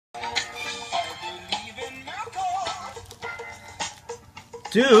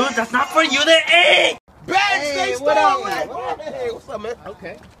Dude, that's not for you to eat! Hey, what up, man? Hey, what's up, man?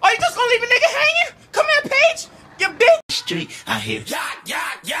 Okay. Are you just gonna leave a nigga hanging? Come here, Paige. You bitch. Street out here.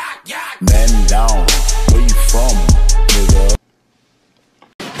 Man down, where you from, nigga?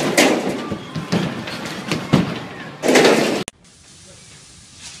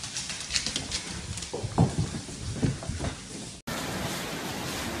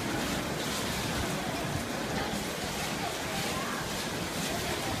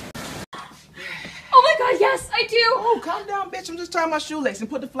 Oh my god, yes, I do! Oh, calm down, bitch. I'm just tying my shoelace and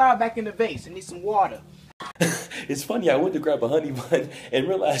put the flower back in the vase. I need some water. It's funny, I went to grab a honey bun and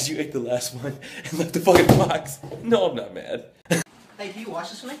realized you ate the last one and left the fucking box. No, I'm not mad. Hey, can you wash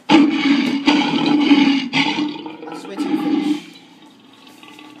this for me? I'll just wait till you finish.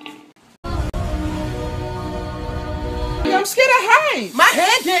 I'm scared of heights. My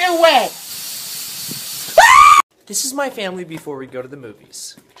head getting wet. This is my family before we go to the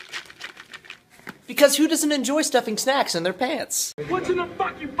movies. Because who doesn't enjoy stuffing snacks in their pants? What's in the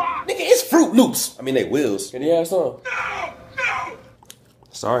fucking box? Nigga, it's Fruit Loops. I mean, they Wills. Can you have some? No!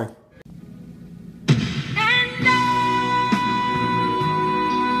 Sorry.